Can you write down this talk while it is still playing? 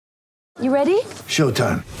You ready?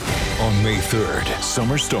 Showtime. On May 3rd,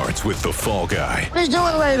 summer starts with The Fall Guy. Let's do it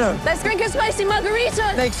later. Let's drink a spicy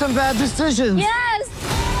margarita. Make some bad decisions. Yes!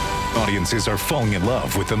 Audiences are falling in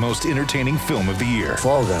love with the most entertaining film of the year.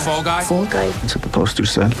 Fall Guy. Fall Guy? Fall guy. That's what the poster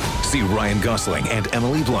said. See Ryan Gosling and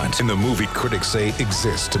Emily Blunt in the movie critics say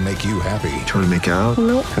exists to make you happy. Trying to make it out?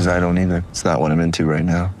 Nope. Because I don't either. It's not what I'm into right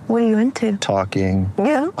now. What are you into? Talking.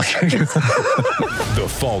 Yeah. The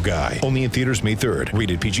Fall Guy. Only in theaters May 3rd.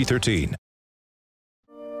 Rated PG-13.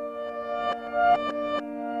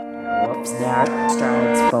 Whoops, that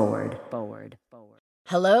strides forward.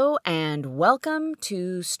 Hello and welcome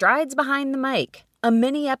to Strides Behind the Mic, a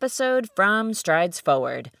mini episode from Strides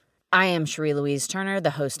Forward. I am Cherie Louise Turner, the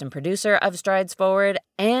host and producer of Strides Forward,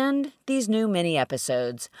 and these new mini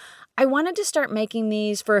episodes. I wanted to start making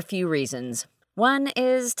these for a few reasons. One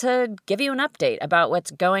is to give you an update about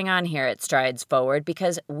what's going on here at Strides Forward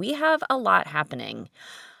because we have a lot happening.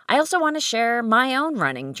 I also want to share my own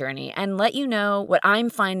running journey and let you know what I'm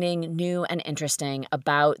finding new and interesting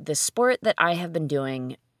about the sport that I have been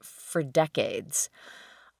doing for decades.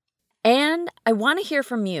 And I want to hear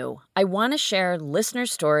from you. I want to share listener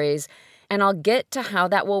stories, and I'll get to how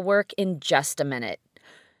that will work in just a minute.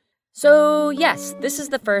 So yes, this is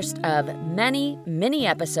the first of many mini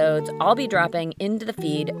episodes I'll be dropping into the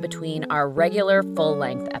feed between our regular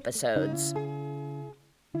full-length episodes.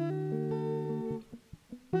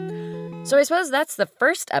 So I suppose that's the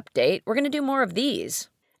first update. We're going to do more of these.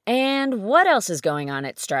 And what else is going on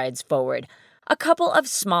at Strides Forward? A couple of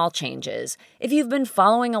small changes. If you've been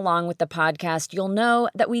following along with the podcast, you'll know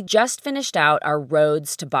that we just finished out our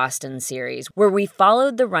Roads to Boston series, where we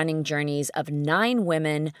followed the running journeys of 9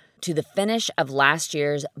 women to the finish of last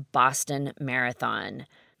year's Boston Marathon.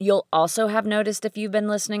 You'll also have noticed, if you've been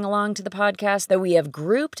listening along to the podcast, that we have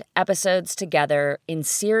grouped episodes together in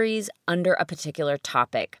series under a particular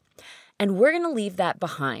topic. And we're going to leave that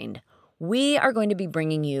behind. We are going to be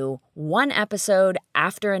bringing you one episode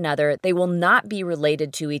after another. They will not be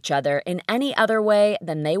related to each other in any other way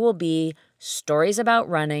than they will be stories about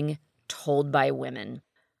running told by women.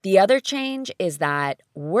 The other change is that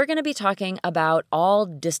we're going to be talking about all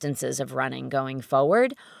distances of running going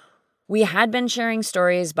forward. We had been sharing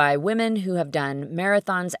stories by women who have done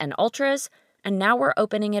marathons and ultras, and now we're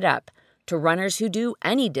opening it up to runners who do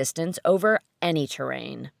any distance over any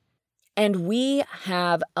terrain. And we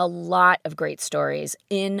have a lot of great stories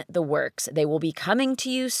in the works. They will be coming to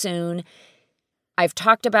you soon. I've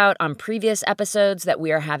talked about on previous episodes that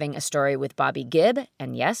we are having a story with Bobby Gibb,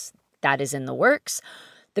 and yes, that is in the works.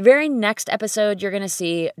 The very next episode you're going to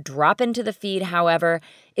see drop into the feed, however,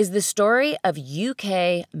 is the story of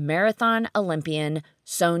UK marathon Olympian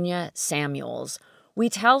Sonia Samuels. We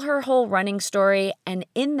tell her whole running story, and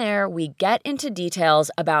in there we get into details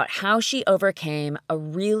about how she overcame a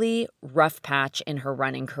really rough patch in her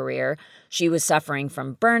running career. She was suffering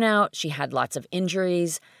from burnout, she had lots of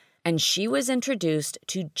injuries, and she was introduced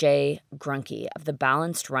to Jay Grunke of The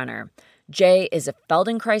Balanced Runner. Jay is a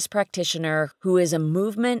Feldenkrais practitioner who is a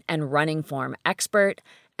movement and running form expert,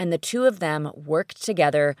 and the two of them worked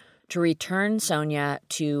together to return Sonia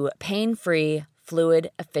to pain-free, fluid,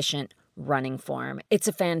 efficient running form. It's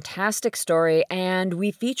a fantastic story, and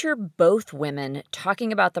we feature both women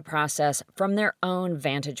talking about the process from their own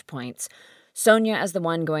vantage points. Sonia as the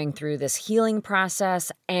one going through this healing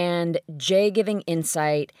process, and Jay giving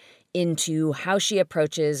insight into how she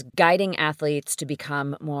approaches guiding athletes to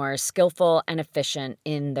become more skillful and efficient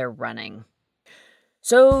in their running.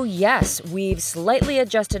 So yes, we've slightly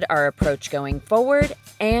adjusted our approach going forward,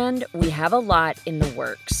 and we have a lot in the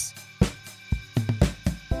works.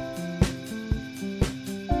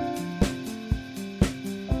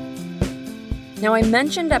 Now, I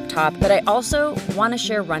mentioned up top that I also want to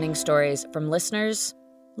share running stories from listeners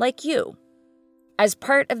like you. As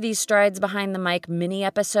part of these Strides Behind the Mic mini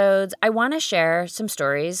episodes, I want to share some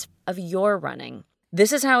stories of your running.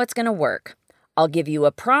 This is how it's going to work. I'll give you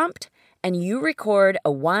a prompt, and you record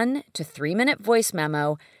a 1 to 3 minute voice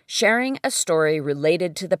memo sharing a story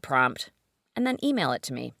related to the prompt, and then email it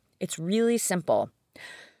to me. It's really simple.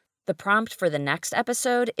 The prompt for the next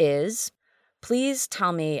episode is, please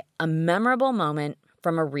tell me a memorable moment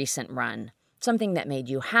from a recent run. Something that made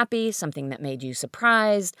you happy, something that made you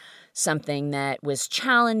surprised, something that was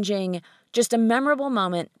challenging, just a memorable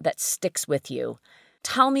moment that sticks with you.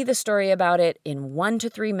 Tell me the story about it in 1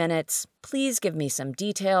 to 3 minutes. Please give me some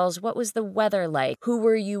details. What was the weather like? Who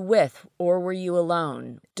were you with, or were you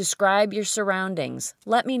alone? Describe your surroundings.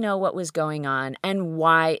 Let me know what was going on and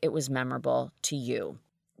why it was memorable to you.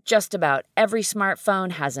 Just about every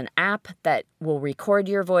smartphone has an app that will record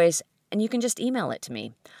your voice, and you can just email it to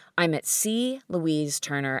me. I'm at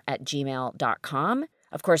clouiseturner@gmail.com.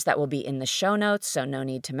 Of course, that will be in the show notes, so no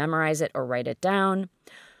need to memorize it or write it down.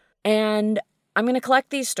 And I'm going to collect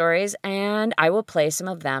these stories and I will play some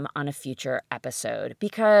of them on a future episode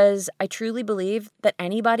because I truly believe that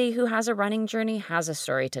anybody who has a running journey has a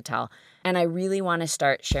story to tell, and I really want to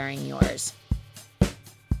start sharing yours.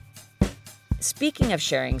 Speaking of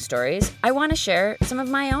sharing stories, I want to share some of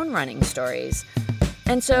my own running stories.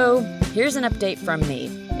 And so here's an update from me.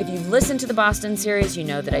 If you've listened to the Boston series, you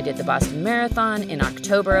know that I did the Boston Marathon in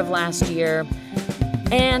October of last year,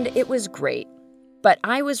 and it was great. But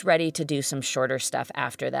I was ready to do some shorter stuff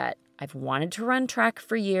after that. I've wanted to run track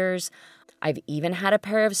for years. I've even had a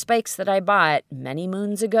pair of spikes that I bought many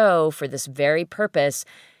moons ago for this very purpose,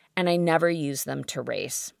 and I never used them to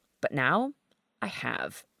race. But now I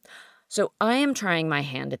have. So I am trying my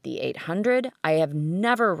hand at the 800. I have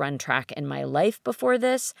never run track in my life before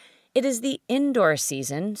this. It is the indoor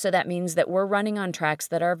season, so that means that we're running on tracks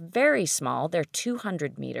that are very small. They're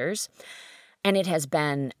 200 meters, and it has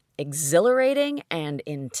been exhilarating and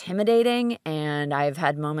intimidating, and I've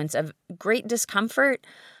had moments of great discomfort,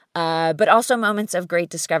 but also moments of great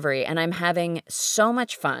discovery, and I'm having so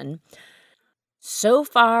much fun. So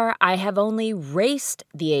far, I have only raced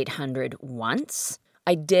the 800 once.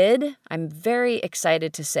 I'm very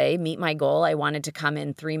excited to say, meet my goal. I wanted to come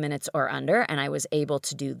in 3 minutes or under, and I was able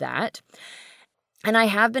to do that. And I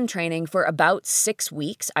have been training for about 6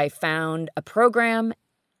 weeks. I found a program.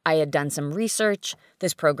 I had done some research.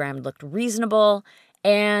 This program looked reasonable.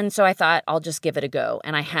 And so I thought, I'll just give it a go.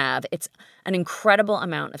 And I have. It's an incredible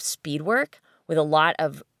amount of speed work with a lot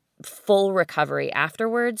of full recovery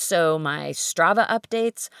afterwards. So my Strava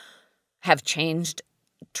updates have changed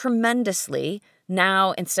tremendously.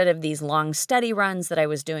 Now, instead of these long, steady runs that I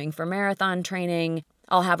was doing for marathon training,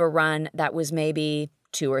 I'll have a run that was maybe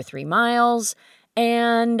 2 or 3 miles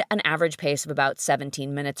and an average pace of about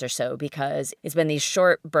 17 minutes or so, because it's been these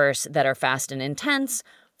short bursts that are fast and intense,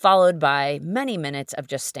 followed by many minutes of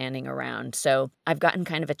just standing around. So I've gotten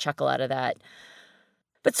kind of a chuckle out of that.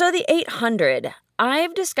 But so the 800,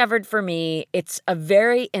 I've discovered for me, it's a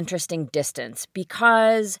very interesting distance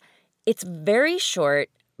because it's very short,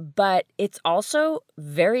 but it's also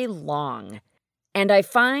very long. And I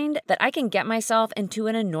find that I can get myself into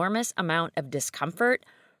an enormous amount of discomfort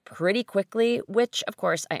pretty quickly, which, of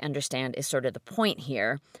course, I understand is sort of the point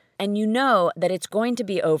here. And you know that it's going to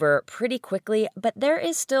be over pretty quickly, but there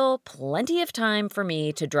is still plenty of time for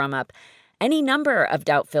me to drum up any number of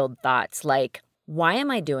doubt-filled thoughts like, why am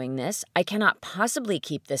I doing this? I cannot possibly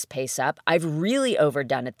keep this pace up. I've really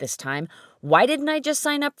overdone it this time. Why didn't I just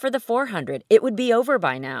sign up for the 400? It would be over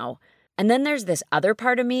by now. And then there's this other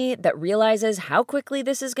part of me that realizes how quickly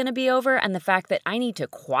this is going to be over and the fact that I need to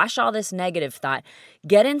quash all this negative thought,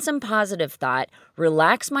 get in some positive thought,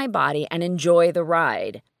 relax my body, and enjoy the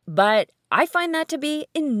ride. But I find that to be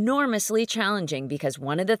enormously challenging because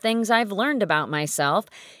one of the things I've learned about myself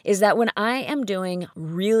is that when I am doing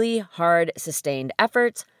really hard, sustained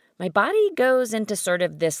efforts, my body goes into sort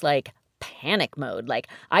of this panic mode,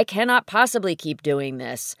 I cannot possibly keep doing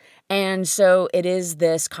this. And so it is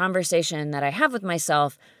this conversation that I have with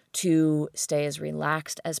myself to stay as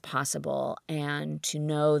relaxed as possible and to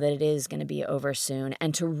know that it is going to be over soon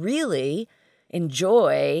and to really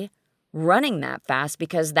enjoy running that fast,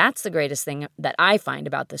 because that's the greatest thing that I find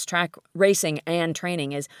about this track racing and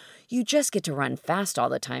training is you just get to run fast all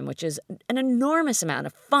the time, which is an enormous amount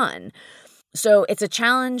of fun. So it's a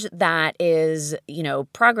challenge that is,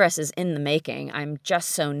 progress is in the making. I'm just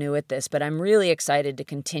so new at this, but I'm really excited to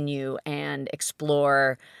continue and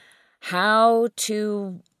explore how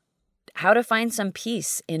to find some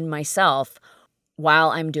peace in myself while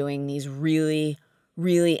I'm doing these really,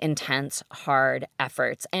 really intense, hard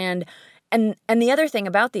efforts. And the other thing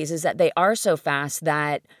about these is that they are so fast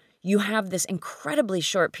that you have this incredibly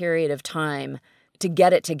short period of time to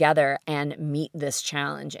get it together and meet this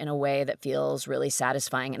challenge in a way that feels really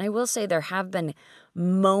satisfying. And I will say there have been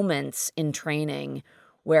moments in training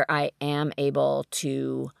where I am able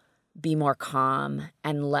to be more calm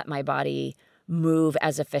and let my body move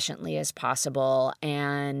as efficiently as possible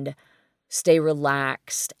and stay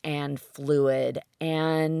relaxed and fluid.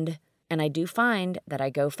 And I do find that I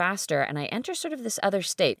go faster and I enter sort of this other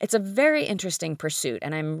state. It's a very interesting pursuit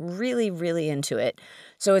and I'm really, really into it.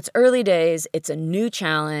 So it's early days. It's a new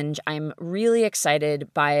challenge. I'm really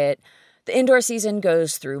excited by it. The indoor season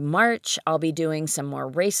goes through March. I'll be doing some more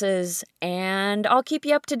races and I'll keep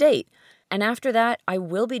you up to date. And after that, I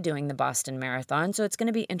will be doing the Boston Marathon. So it's going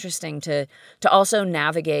to be interesting to also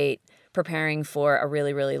navigate preparing for a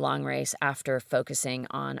really, really long race after focusing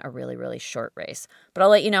on a really, really short race. But I'll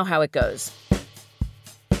let you know how it goes.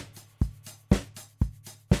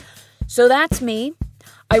 So that's me.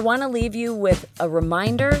 I want to leave you with a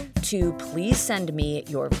reminder to please send me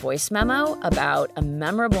your voice memo about a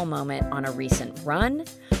memorable moment on a recent run.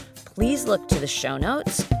 Please look to the show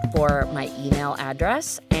notes for my email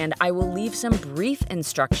address, and I will leave some brief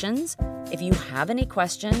instructions. If you have any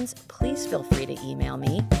questions, please feel free to email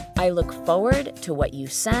me. I look forward to what you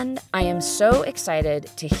send. I am so excited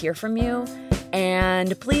to hear from you.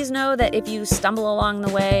 And please know that if you stumble along the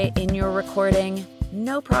way in your recording,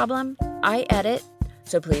 no problem. I edit.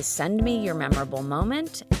 So please send me your memorable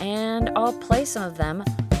moment, and I'll play some of them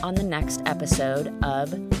on the next episode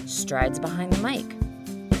of Strides Behind the Mic.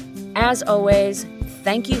 As always,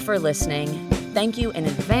 thank you for listening. Thank you in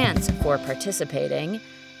advance for participating.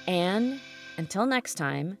 And until next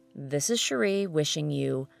time, this is Cherie wishing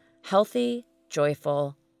you healthy,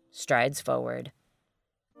 joyful strides forward.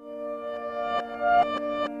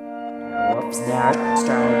 Whoops, that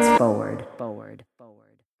strides forward.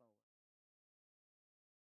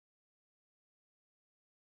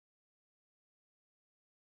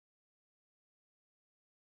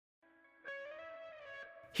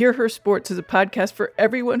 Hear Her Sports is a podcast for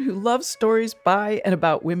everyone who loves stories by and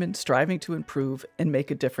about women striving to improve and make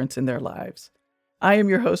a difference in their lives. I am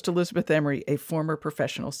your host, Elizabeth Emery, a former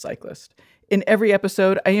professional cyclist. In every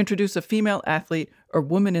episode, I introduce a female athlete or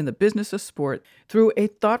woman in the business of sport through a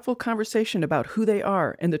thoughtful conversation about who they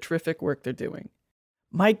are and the terrific work they're doing.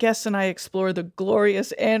 My guests and I explore the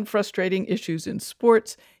glorious and frustrating issues in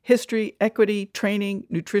sports, history, equity, training,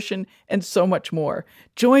 nutrition, and so much more.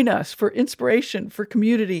 Join us for inspiration, for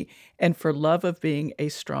community, and for love of being a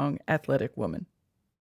strong, athletic woman.